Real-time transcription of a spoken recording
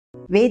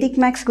Vedic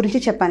maths గురించి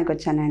చెప్పడానికి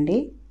వచ్చానండి.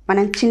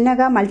 మనం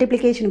చిన్నగా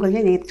మల్టిప్లికేషన్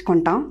గురించి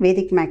నేర్చుకుంటాం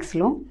వేదిక్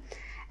మ్యాథ్స్లో.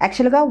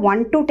 యాక్చువల్గా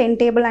 1 to 10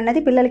 టేబుల్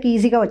అన్నది పిల్లలకి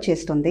ఈజీగా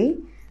వచ్చేస్తుంది.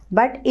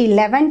 బట్ ఈ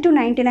 11 to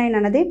 99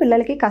 అన్నది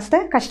పిల్లలకి కాస్త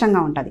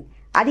కష్టంగా ఉంటుంది.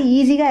 అది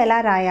ఈజీగా ఎలా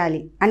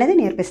రాయాలి అనేది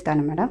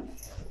నేర్పిస్తాను మేడం.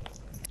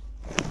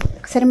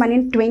 ఒకసారి మనం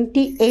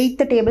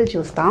 28th టేబుల్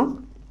చూస్తాం.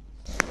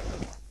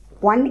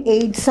 1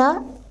 8s are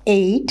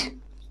 8,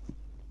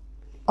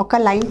 ఒక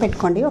లైన్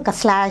పెట్టుకోండి, ఒక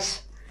slash.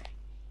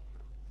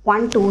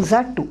 1 2s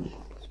are 2,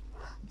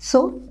 so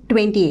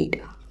 28.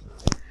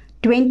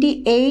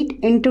 28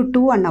 into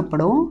 2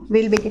 అన్నప్పుడు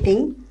will be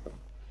getting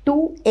 2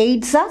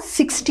 8s are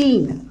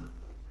 16,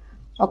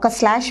 ఒక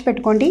స్లాష్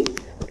పెట్టుకోండి.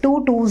 2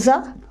 2s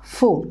are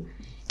 4.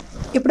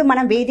 ఇప్పుడు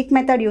మనం వేదిక్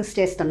మెథడ్ యూస్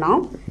చేస్తున్నాం.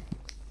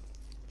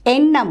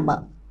 n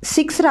నంబర్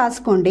 6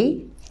 రాసుకోండి.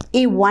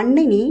 ఈ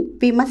 1ని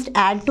we must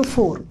add to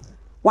 4.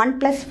 1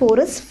 plus 4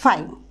 is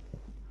 5.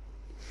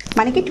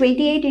 మనకి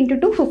 28 into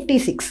 2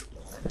 56.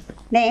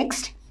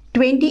 Next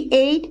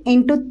 28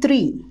 into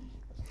 3.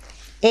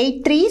 8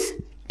 3s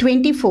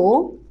 24.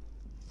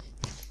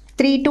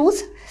 3 2s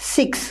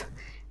 6.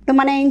 ఇప్పుడు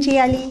మనం ఏం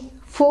చేయాలి?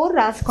 4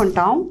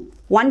 రాసుకుంటాం.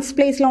 1s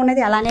ప్లేస్లో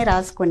ఉన్నది అలానే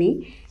రాసుకొని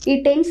ఈ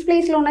 10s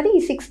ప్లేస్లో ఉన్నది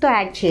ఈ 6తో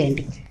యాడ్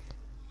చేయండి.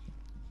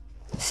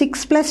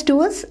 6 plus 2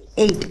 is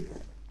 8.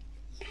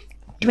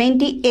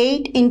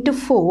 28 into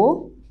 4.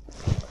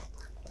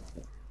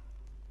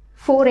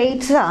 4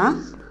 8s are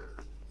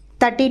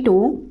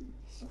 32.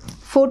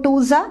 4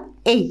 2s are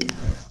 8.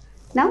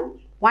 Now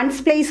 1s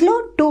ప్లేస్లో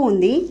 2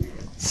 ఉంది,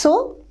 సో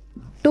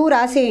 2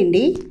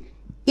 రాసేయండి.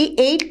 ఈ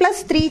 8 plus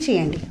 3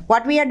 చేయండి.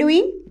 What we are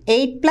doing?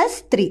 8 plus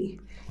 3.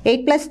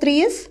 8 plus 3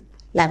 is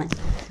 11.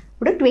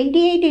 ఇప్పుడు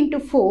 28 into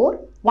 4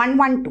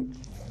 112.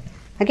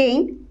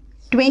 Again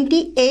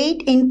 28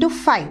 into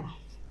 5.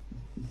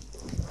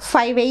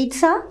 5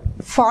 8s are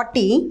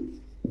 40.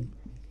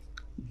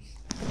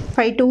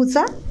 5 2s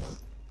are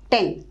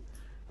 10.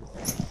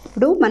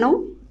 ఇప్పుడు మనం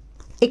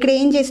ఇక్కడ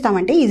ఏం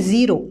చేస్తామంటే ఈ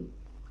 0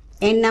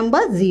 n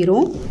నెంబర్ 0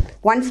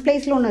 1s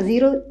ప్లేస్లో ఉన్న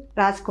 0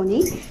 రాసుకొని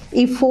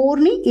ఈ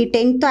 4ని ఈ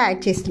 10తో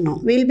యాడ్ చేస్తున్నాం.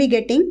 Will be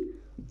getting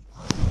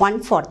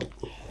 140.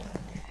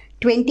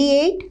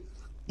 28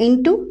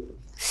 into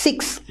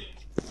 6.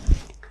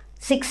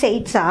 6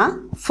 8s are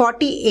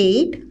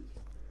 48.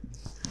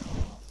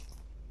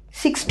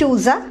 6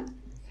 2s are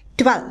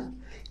 12.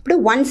 ఇప్పుడు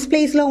 1s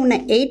ప్లేస్లో ఉన్న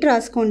 8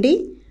 రాసుకోండి.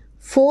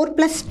 4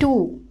 plus 2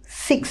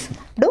 6.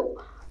 ఇప్పుడు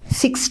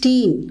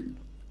 16.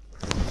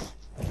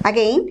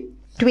 Again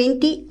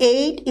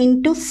 28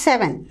 into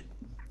 7.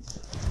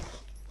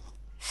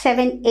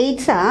 7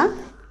 8s are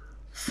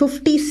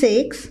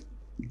 56.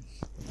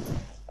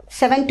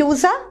 7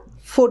 2s are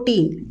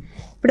 14.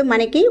 ఇప్పుడు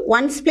మనకి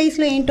 1s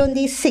ప్లేస్లో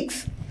ఏంటుంది? 6.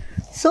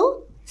 సో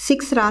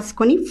 6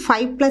 రాసుకొని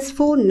 5 plus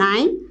 4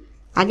 9.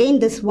 Again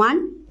this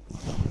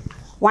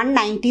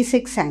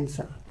 196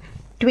 answer.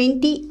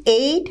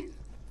 28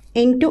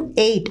 into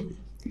 8.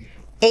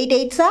 8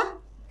 8s are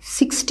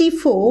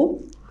 64.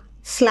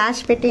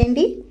 Slash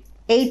పెట్టేయండి.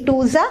 8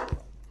 2s are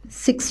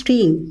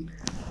 16.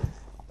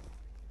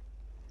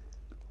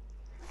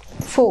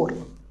 4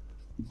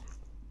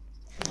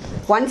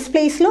 1s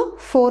ప్లేస్లో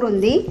 4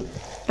 ఉంది.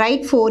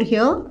 Right 4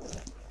 here.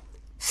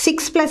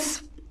 6 plus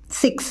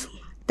 6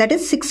 that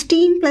is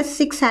 16 plus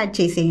 6 add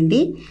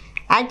చేసేయండి.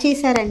 యాడ్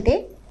చేశారంటే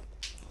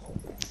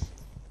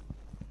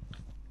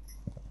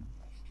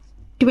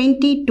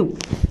 22.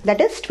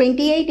 దట్ ఈస్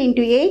 28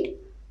 into 8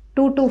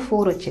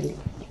 224 వచ్చింది.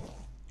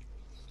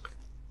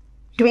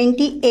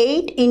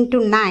 28 into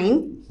 9.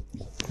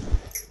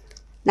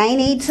 9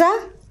 8s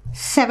are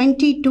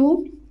 72.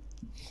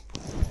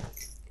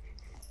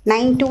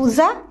 9 2s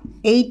are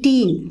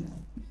 18.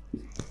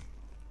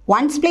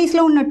 1s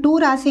ప్లేస్లో ఉన్న 2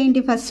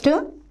 రాసేయండి. ఫస్ట్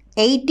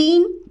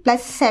 18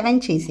 plus 7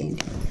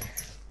 చేసేయండి.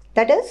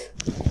 That is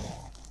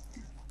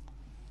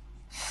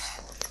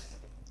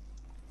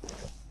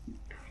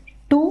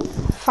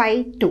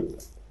 252.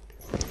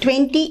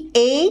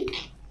 28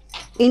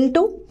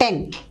 into 10.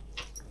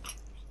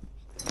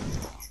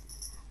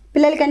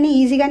 పిల్లలకి అన్నీ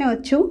ఈజీగానే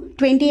వచ్చు.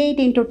 28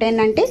 into 10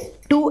 అంటే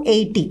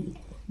 280.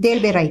 They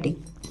will be writing.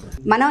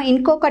 మనం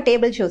ఇంకొక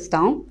టేబుల్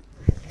చూస్తాం.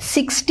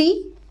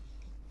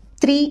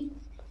 63rd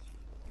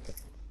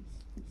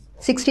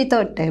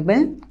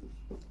table.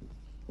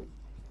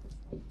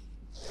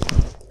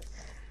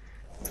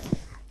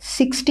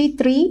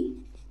 63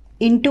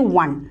 into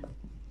 1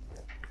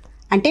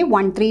 అంటే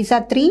 1 3s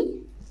are 3.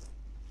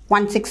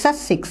 1 6 are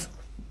 6.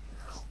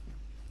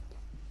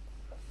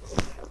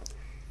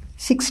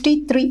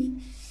 63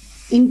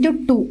 into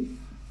 2.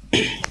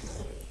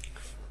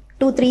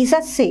 2 3s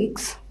are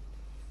 6.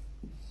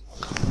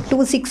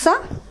 2 6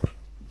 are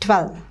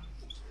 12.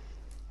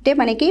 అంటే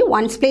మనకి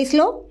 1s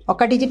ప్లేస్లో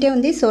ఒక డిజిటే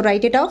ఉంది, so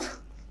right it of.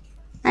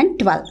 And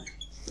 12.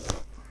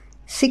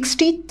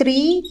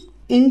 63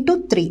 into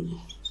 3.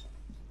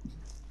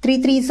 3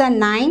 3s are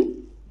 9.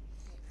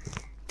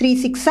 3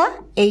 6 are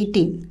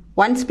 18.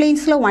 1s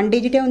ప్లేస్లో 1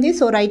 డిజిటే ఉంది,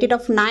 so right it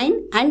of 9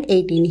 and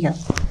 18 here.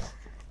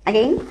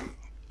 Again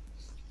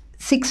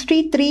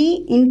 63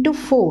 into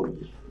 4.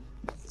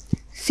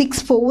 6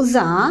 4s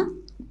are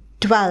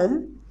 12.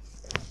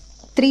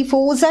 3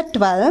 4s are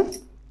 12,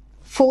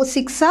 4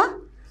 6 are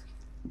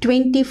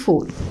 24.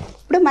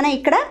 ఇప్పుడు మనం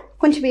ఇక్కడ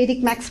కొంచెం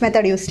వేదిక్ మ్యాథ్స్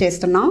మెథడ్ యూస్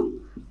చేస్తున్నాం.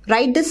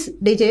 Right this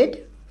digit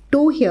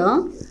 2 here,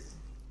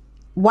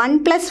 1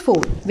 plus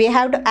 4. We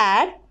have to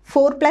add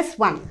 4 plus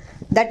 1.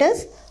 That is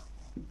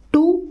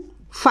 2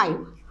 5.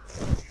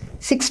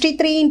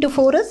 63 into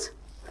 4 is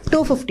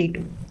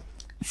 252.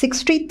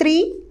 63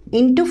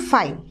 into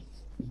 5.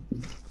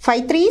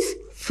 5 3 is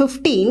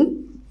 15.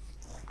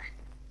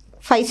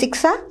 5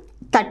 6 are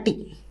 30.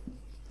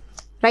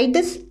 Write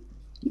this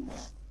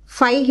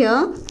 5 here,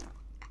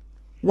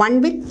 1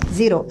 with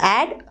 0.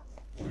 Add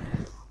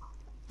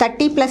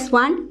 30 plus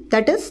 1,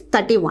 that is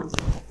 31.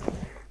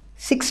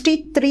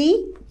 63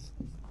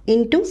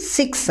 into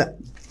 6.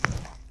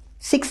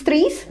 6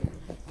 3 is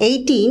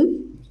 18.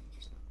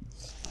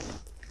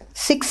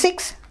 6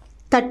 6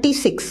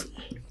 36.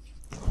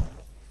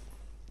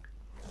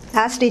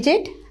 Last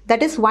digit,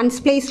 that is 1's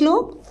place low,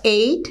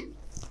 8.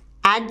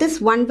 Add this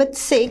 1 with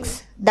 6,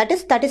 that is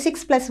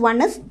 36 plus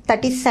 1 is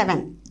 37.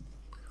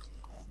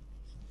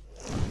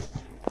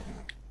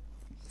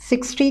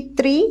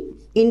 63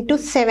 into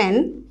 7.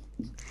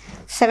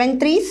 7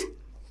 3 is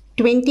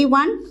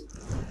 21.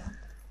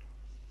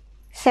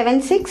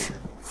 7 6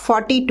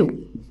 42.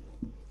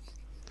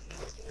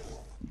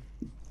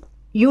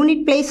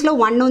 Unit place lo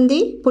 1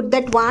 undi, put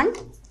that 1.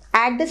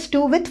 Add this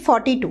 2 with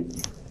 42.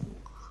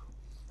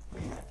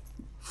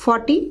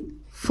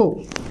 44.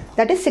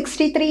 That is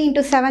 63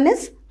 into 7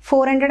 is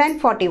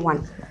 441.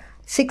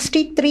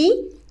 63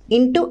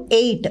 into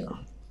 8.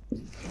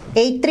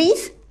 8 3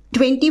 is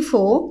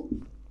 24.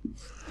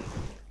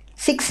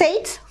 6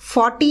 8s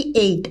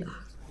 48.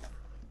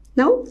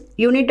 Now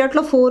unit dot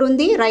lo 4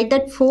 undi, write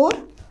that 4.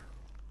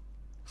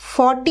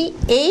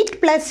 48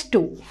 plus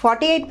 2.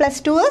 48 plus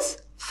 2 is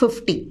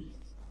 50.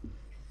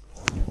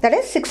 That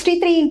is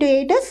 63 into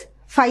 8 is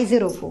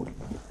 504.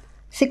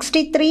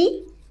 63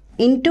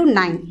 into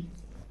 9.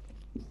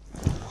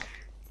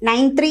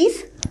 9 3s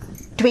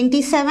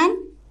 27.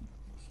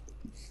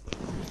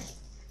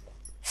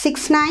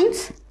 6 9s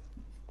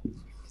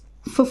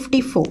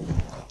 54.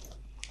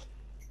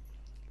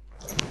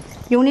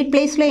 Unit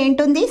place lo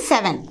entundi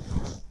 7.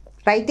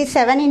 Write the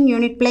 7 in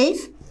unit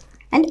place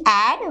and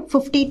add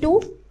 52.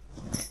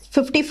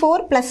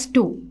 54 plus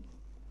 2.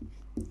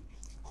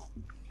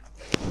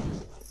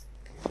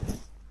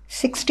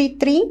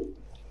 63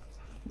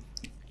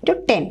 to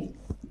 10.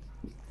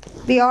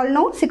 We all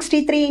know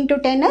 63 into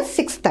 10 is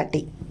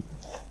 630.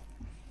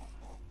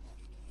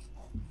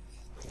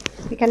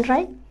 You can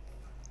try.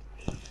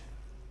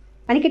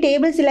 మనకి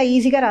tables ఇలా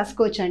ఈజీగా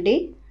రాసుకోవచ్చండి.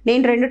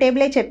 నేను 2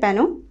 టేబులే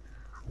చెప్పాను,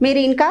 మీరు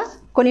ఇంకా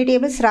కొన్ని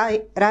tables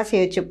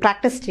రాసేయచ్చు,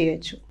 practice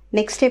చేయొచ్చు.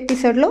 Next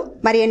ఎపిసోడ్లో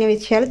మరి అన్ని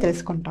విషయాలు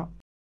తెలుసుకుంటాం.